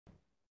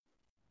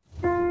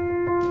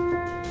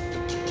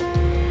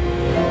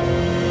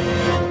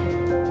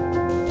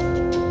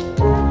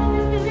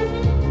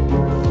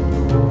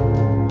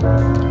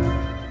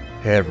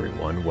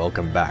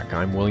welcome back.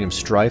 I'm William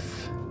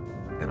Strife,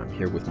 and I'm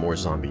here with more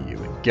ZombiU.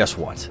 And guess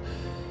what?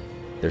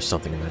 There's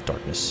something in that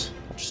darkness.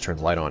 I'll just turn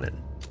the light on it.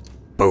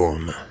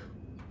 Boom!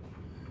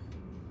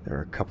 There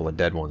are a couple of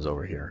dead ones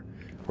over here.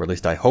 Or at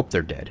least I hope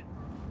they're dead.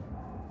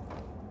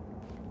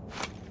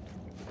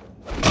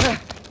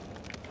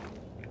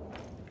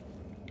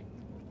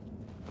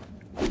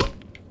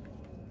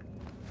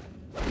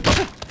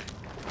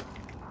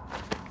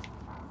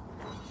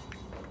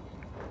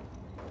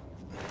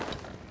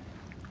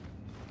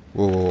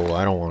 Whoa,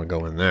 I don't want to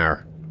go in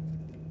there.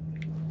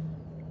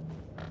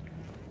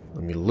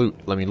 Let me loot,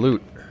 let me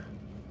loot.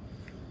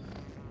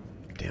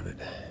 Damn it.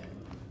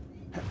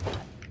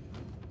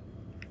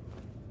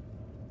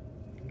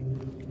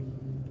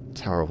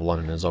 Tower of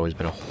London has always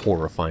been a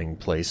horrifying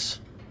place.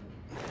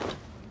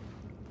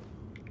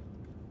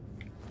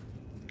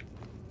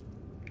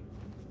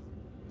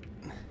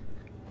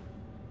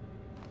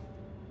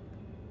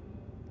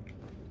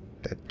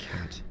 Dead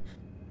cat.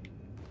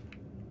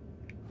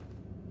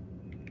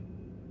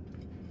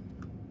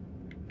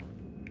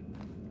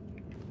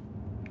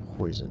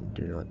 Poison,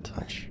 do not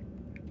touch.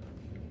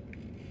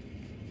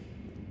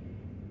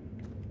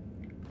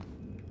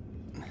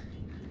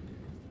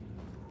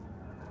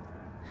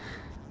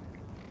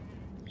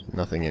 There's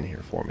nothing in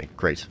here for me.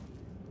 Great.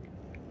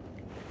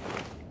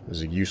 This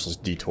is a useless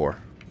detour.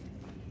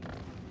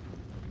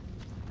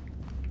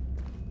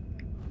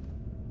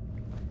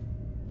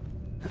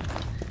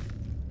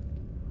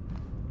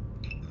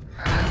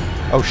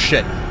 Oh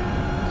shit!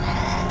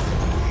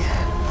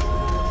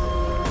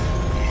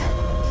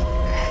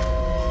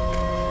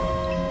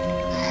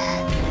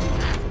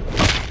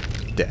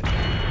 Dead.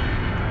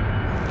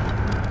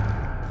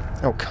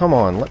 Oh, come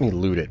on, let me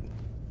loot it.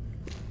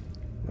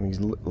 Let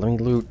me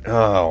loot.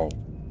 Oh.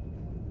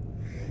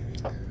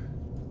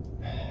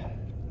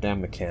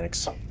 Damn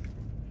mechanics.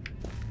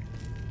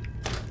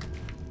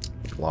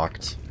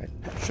 Locked. I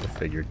should have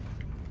figured.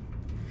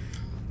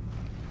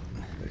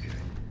 Okay.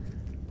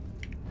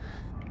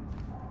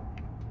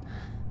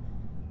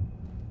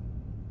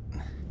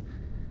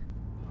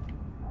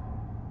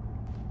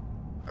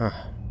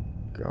 Ah,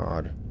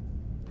 God.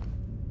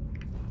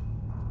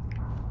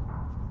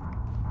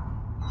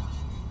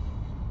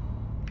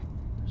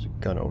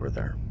 Gun over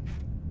there.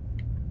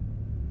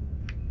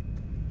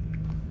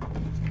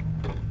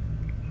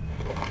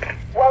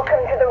 Welcome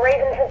to the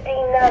Ravens of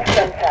Dean Nerve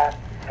Center,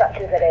 such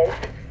as it is.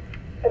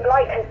 The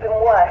blight has been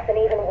worse than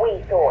even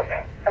we thought,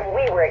 and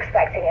we were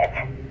expecting it.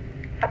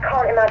 I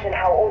can't imagine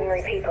how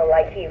ordinary people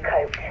like you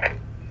coped.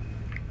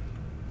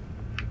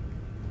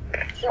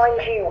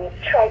 Mind you, we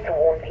tried to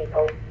warn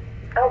people.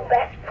 Our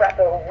best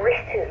prepper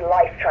risked his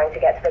life trying to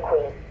get to the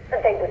Queen,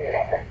 but they wouldn't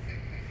listen.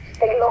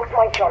 They locked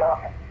my John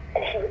up,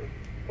 and he was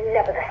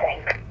never the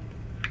same.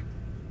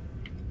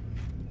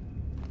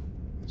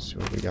 Let's see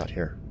what we got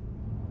here.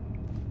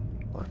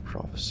 Black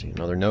Prophecy.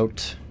 Another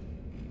note.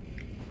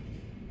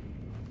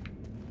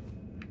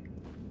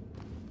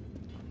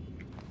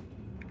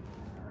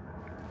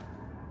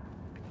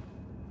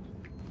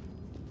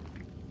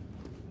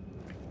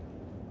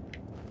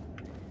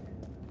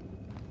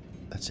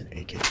 That's an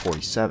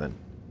AK-47.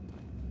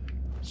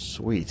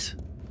 Sweet.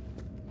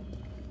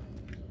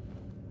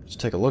 Let's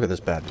take a look at this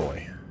bad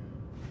boy.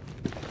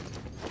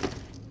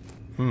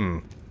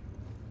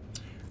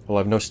 Well,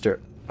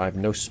 I have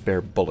no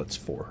spare bullets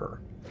for her.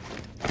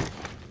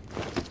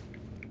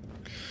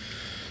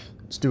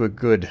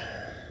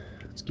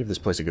 Let's give this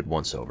place a good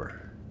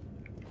once-over.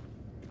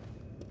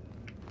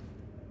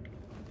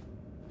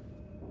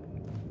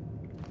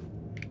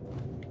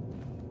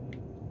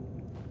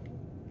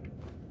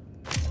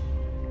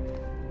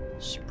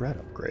 Spread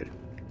upgrade.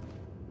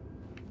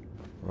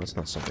 Well, that's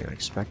not something I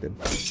expected.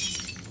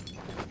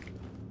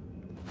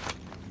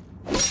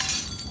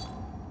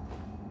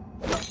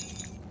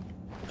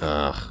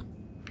 Ugh.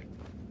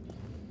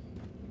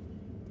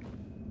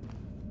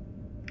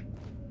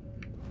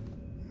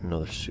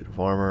 Another suit of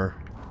armor.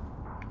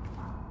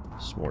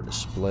 Some more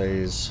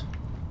displays.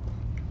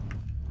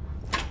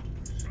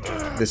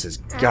 This has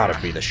gotta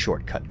be the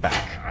shortcut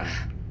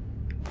back.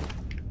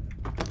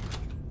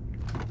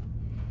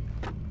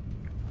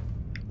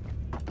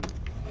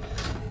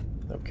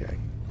 Okay.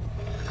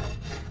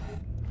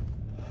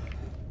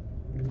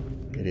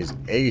 It is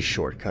a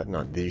shortcut,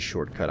 not the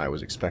shortcut I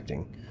was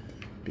expecting.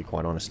 To be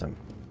quite honest, I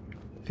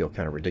feel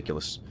kind of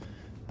ridiculous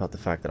about the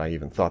fact that I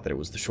even thought that it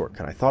was the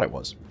shortcut I thought it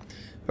was.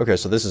 Okay,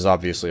 so this is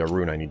obviously a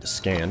rune I need to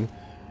scan.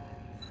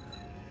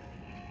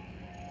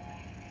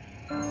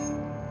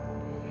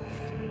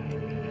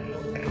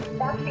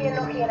 That's the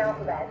Enochian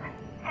alphabet.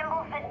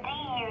 Symbols that D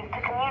used to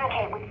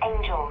communicate with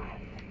angels.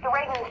 The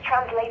Ravens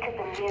translated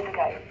them years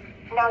ago.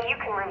 Now you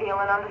can reveal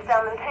and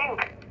understand them too.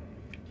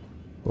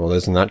 Well,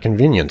 isn't that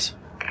convenient? See,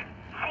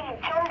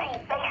 John D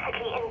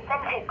basically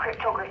invented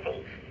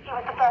cryptography. He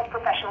was the first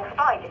professional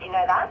spy, did you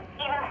know that?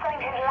 Even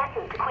signed his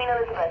letters to Queen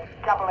Elizabeth,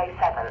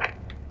 007.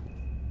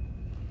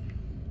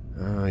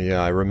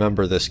 Yeah, I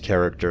remember this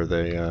character.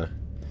 They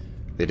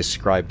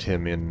described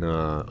him in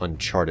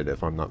Uncharted,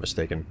 if I'm not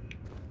mistaken.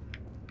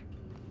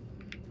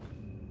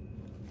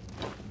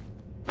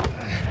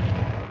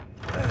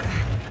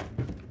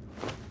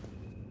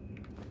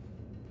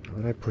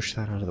 Why did I push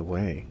that out of the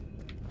way?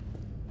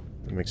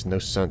 It makes no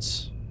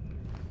sense.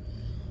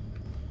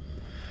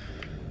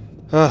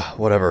 Ah,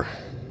 whatever.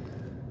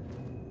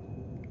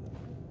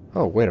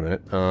 Oh, wait a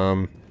minute.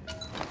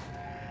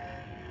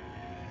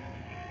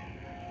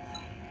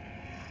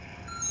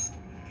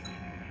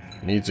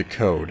 Needs a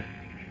code.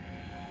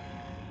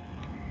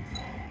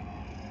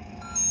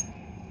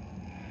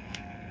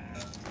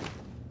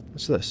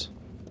 What's this?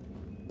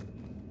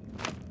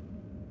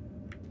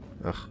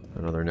 Ugh,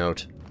 another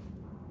note.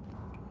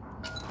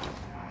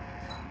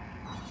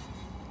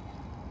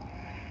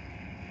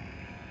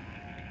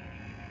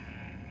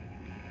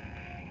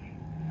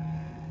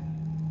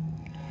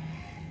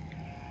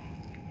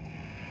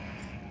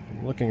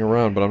 I'm looking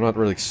around, but I'm not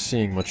really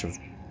seeing much of...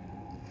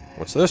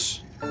 What's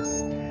this?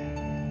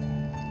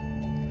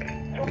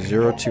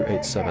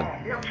 0287.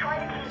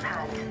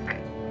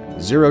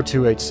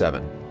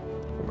 0287. If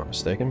I'm not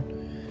mistaken.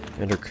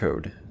 Enter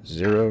code.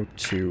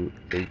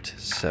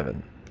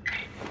 0287.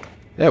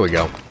 There we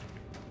go.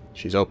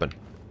 She's open.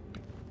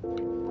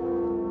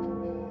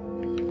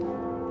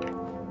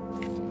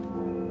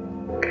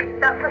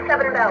 That's the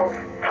 7 bells.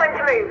 Time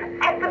to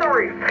move. Head for the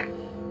roof.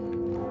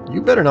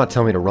 You better not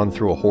tell me to run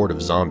through a horde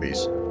of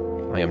zombies.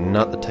 I am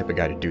not the type of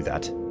guy to do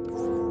that.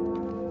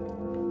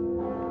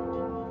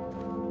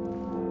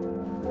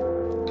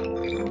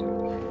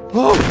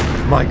 Oh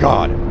my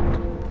god!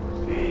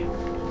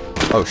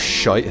 Oh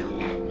shite.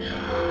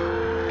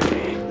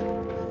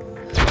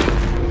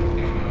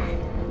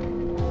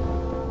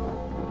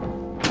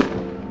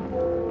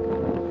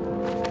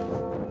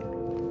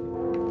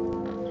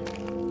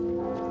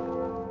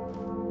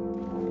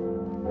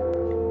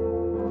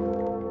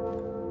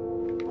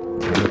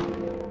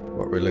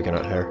 What we're looking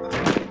at here.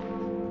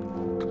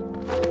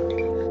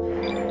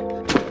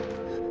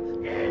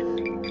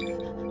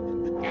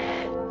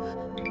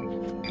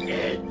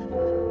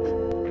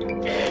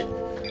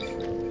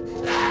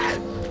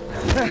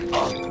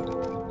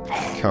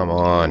 Come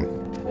on.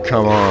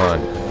 Come on.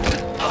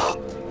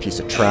 Piece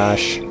of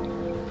trash.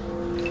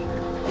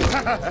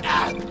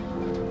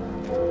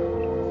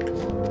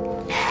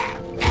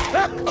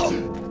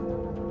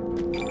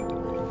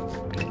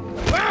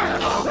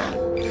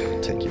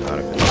 Take you out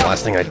of it. The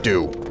last thing I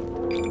do.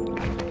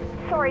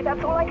 Sorry,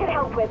 that's all I could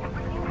help with. We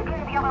need to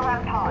clear the other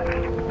ramparts.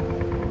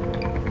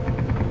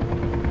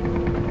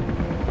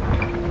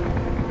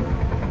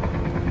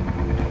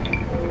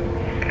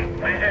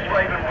 This is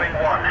Raven Wing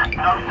 1.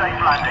 No safe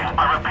landing. I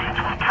repeat,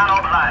 we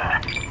cannot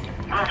land.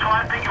 We'll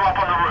try and pick you up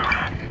on the roof.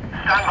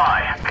 Stand by.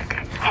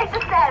 Take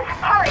the stairs.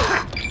 Hurry!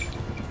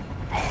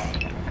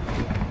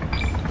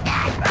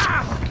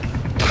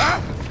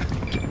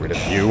 Get rid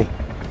of you.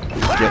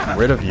 Get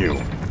rid of you.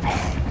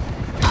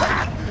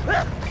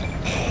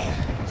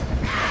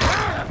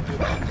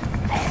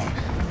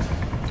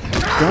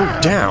 Go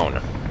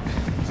down.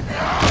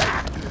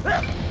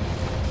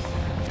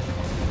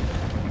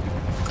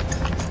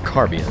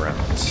 Carbine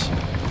rounds.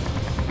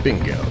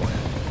 Bingo.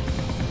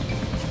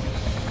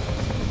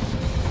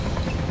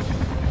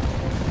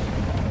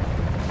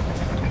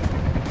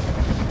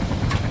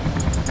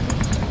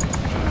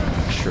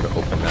 Be sure to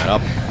open that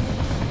up.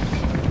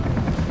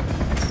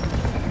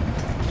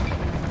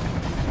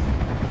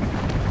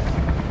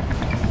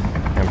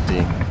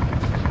 Empty.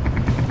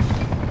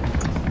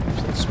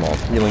 There's that small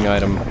healing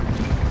item.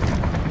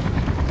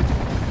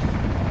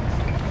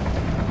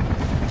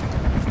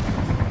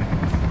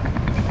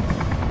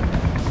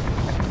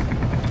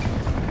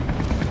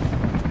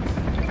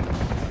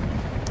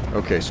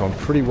 Okay, so I'm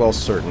pretty well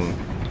certain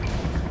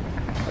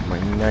that my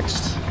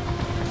next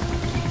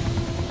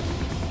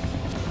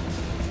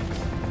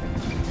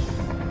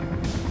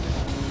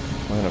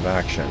plan of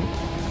action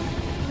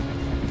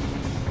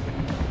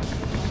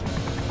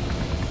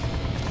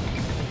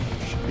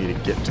should be to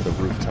get to the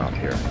rooftop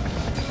here.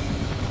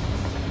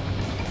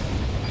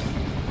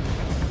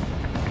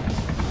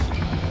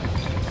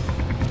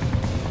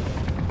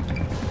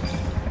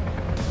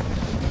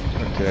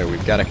 Okay,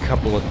 we've got a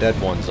couple of dead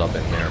ones up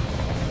in there.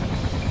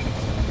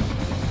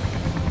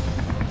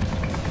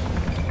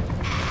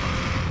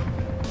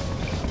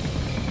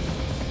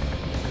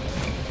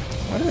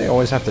 Why do they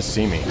always have to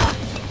see me?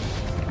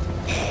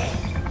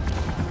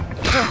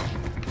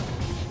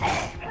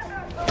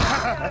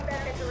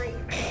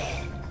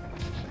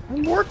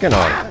 I'm working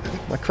on it.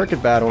 My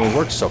cricket bat only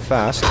works so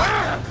fast.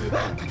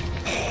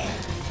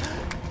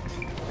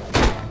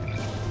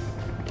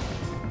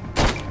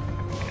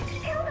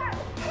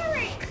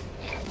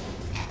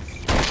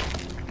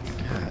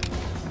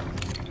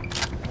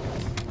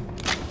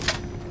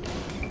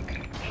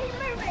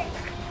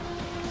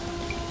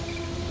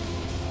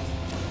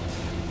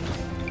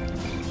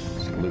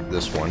 Loot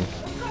this one.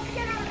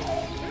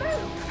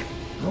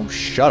 Oh,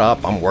 shut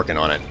up. I'm working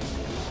on it.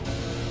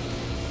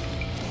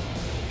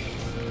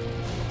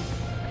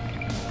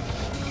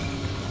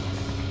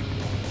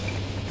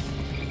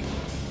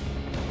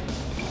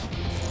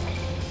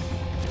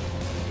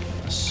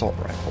 Assault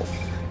rifle.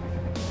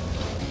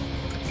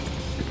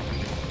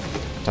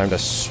 Time to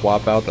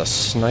swap out the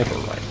sniper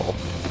rifle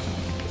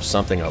for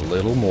something a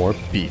little more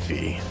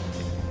beefy.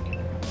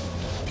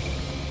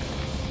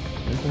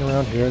 Anything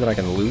around here that I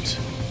can loot?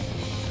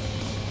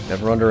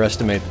 Never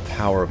underestimate the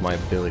power of my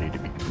ability to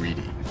be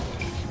greedy.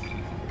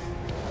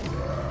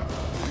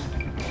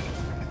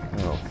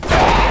 Oh, fuck,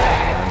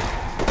 man.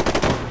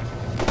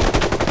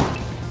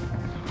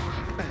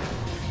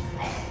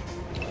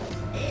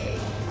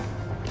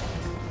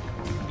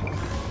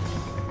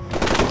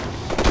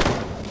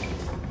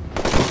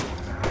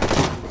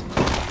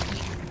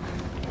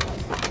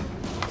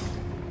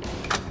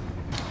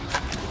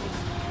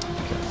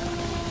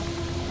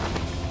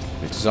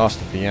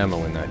 Exhausted the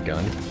ammo in that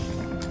gun.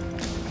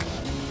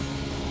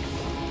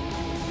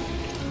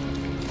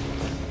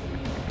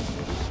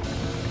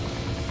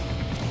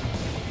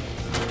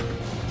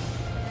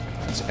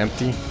 It's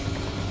empty.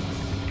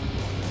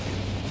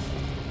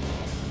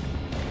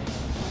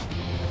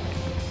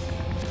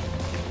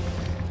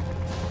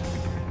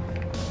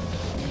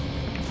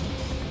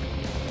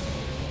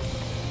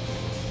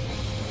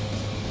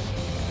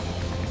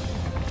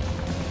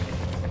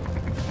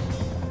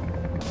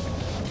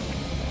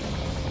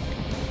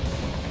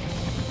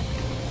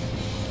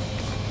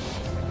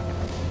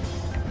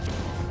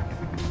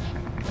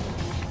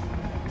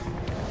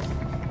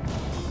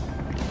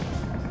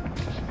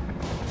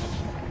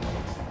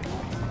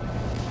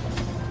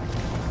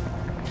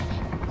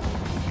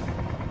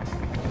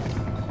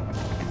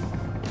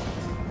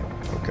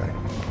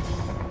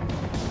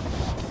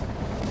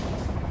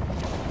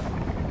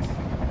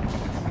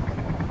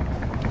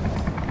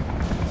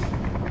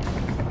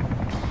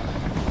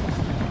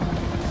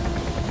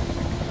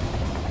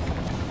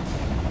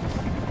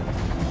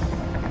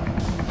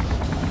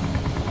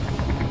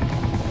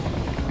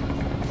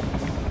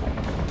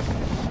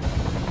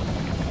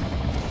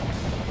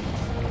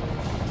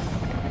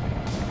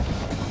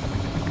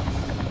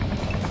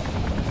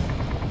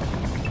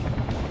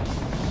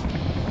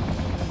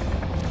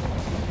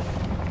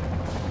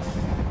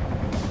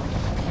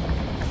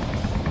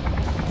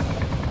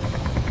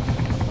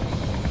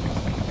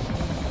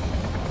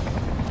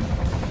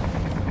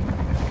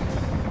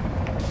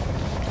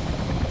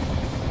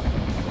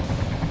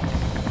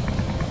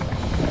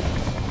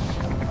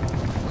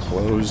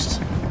 Closed.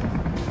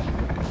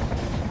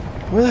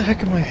 Where the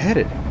heck am I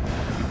headed?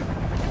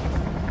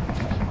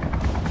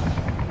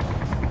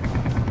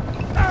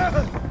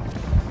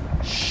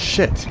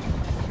 Shit.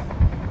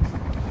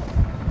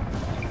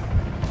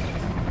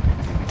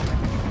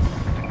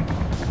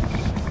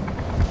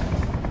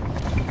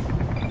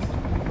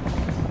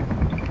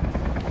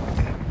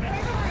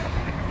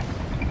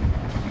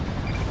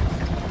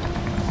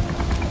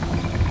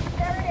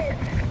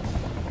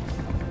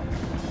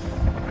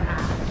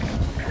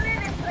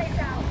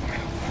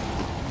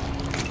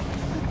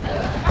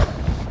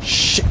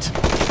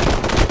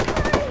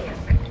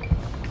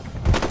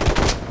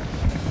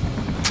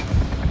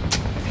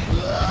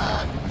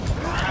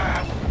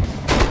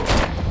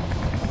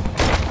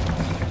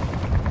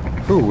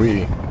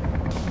 Hoo-wee.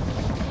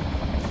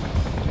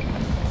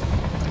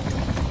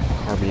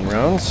 Carbine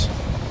rounds.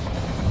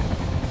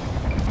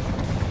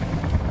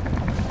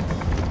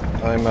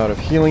 I'm out of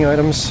healing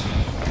items.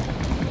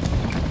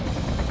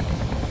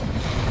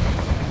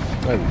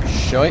 Oh,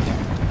 shite.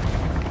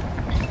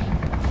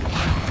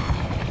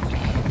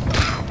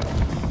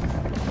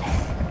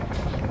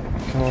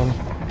 Come on.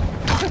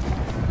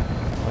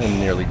 I'm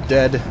nearly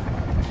dead.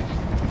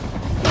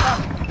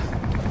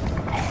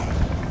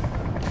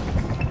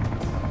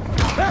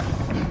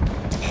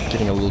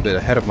 Getting a little bit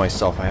ahead of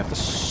myself. I have to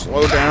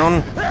slow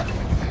down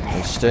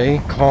and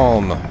stay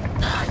calm.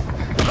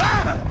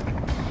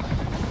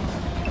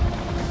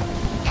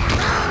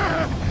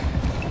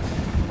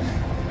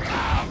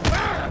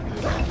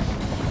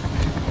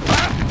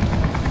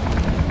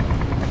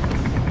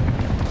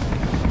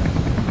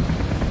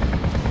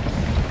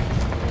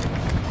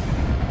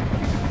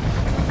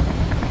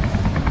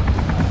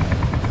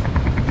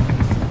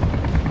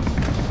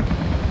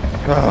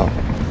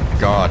 Oh,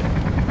 God.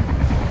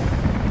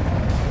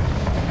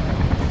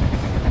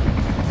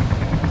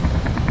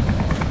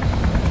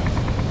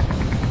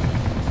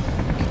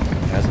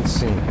 Hasn't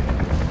seen me.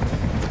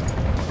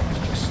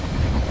 Just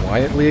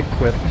quietly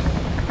equip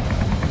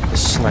the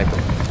sniper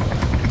rifle.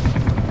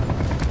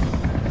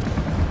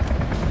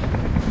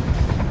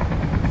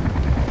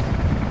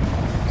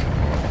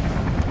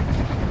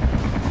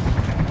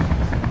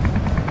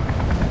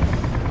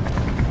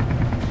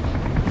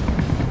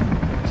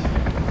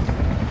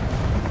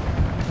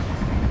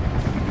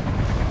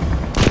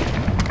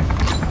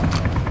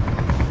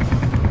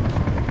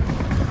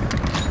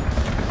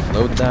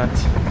 Load that.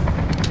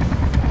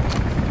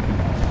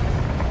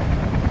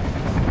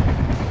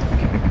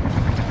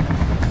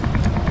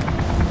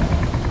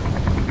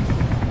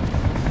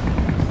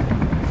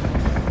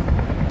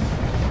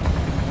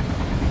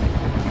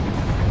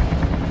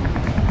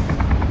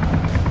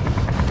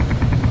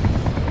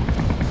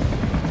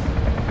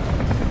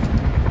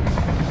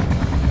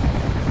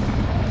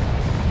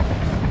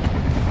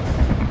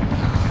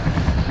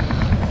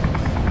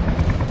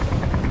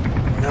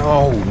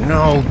 No,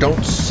 no,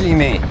 don't see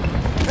me.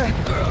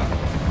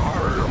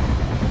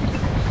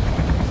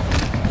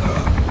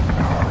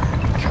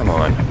 Come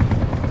on.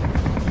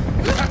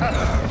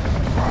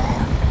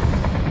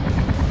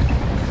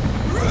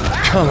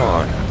 Come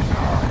on.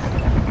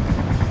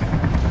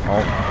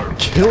 I'll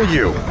kill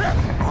you.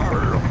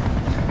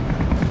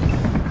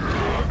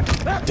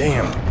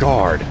 Damn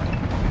guard.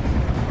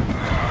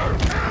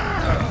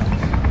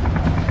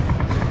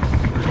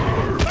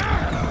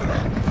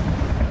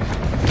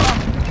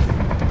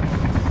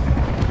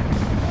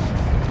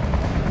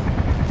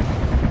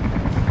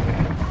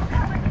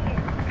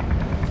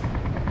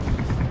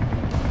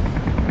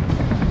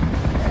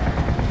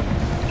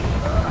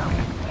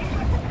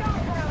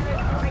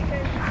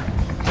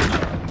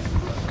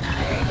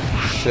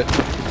 Shit.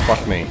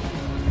 Fuck me.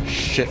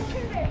 Shit.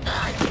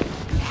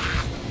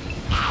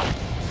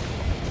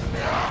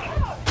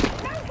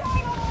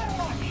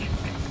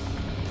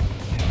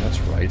 That's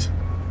right.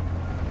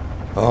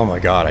 Oh my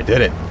god, I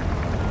did it.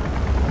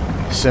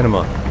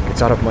 Cinema.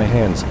 It's out of my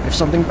hands. If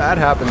something bad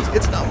happens,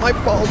 it's not my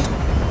fault.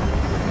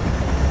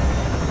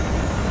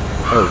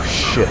 Oh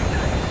shit.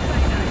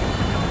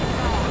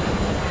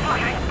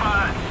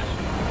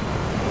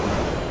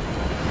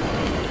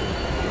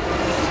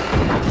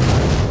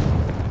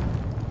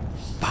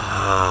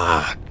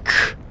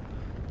 Fuck.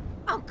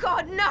 Oh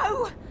god,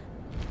 no!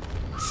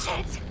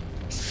 Shit!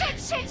 Shit,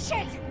 shit,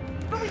 shit!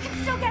 But we can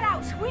still get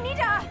out. We need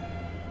a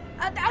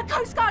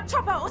Coast Guard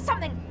chopper or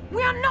something.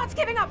 We are not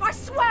giving up, I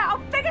swear.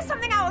 I'll figure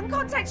something out and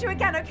contact you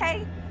again,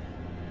 okay?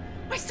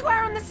 I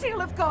swear on the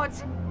seal of God.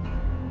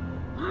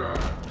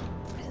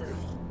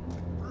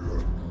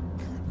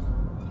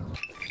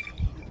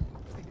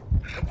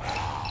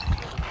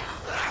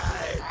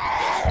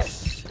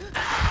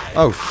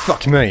 Oh,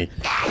 fuck me.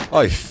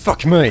 Oh,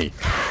 fuck me.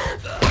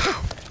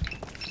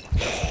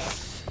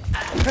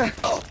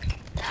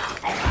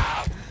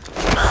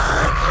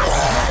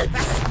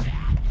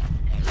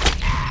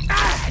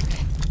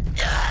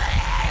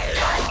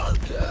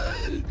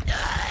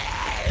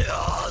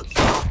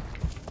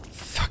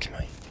 Fuck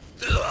me.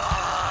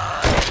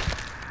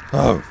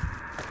 Oh.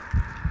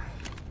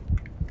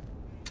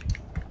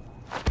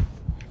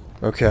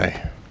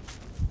 Okay.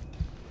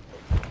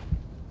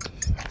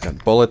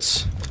 Got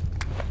bullets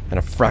and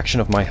a fraction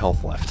of my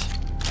health left.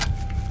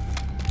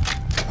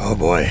 Oh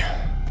boy.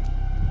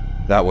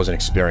 That was an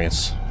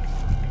experience.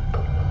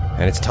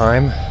 And it's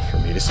time for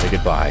me to say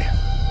goodbye.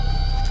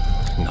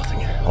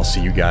 Nothing. I'll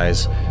see you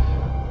guys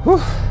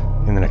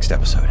in the next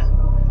episode.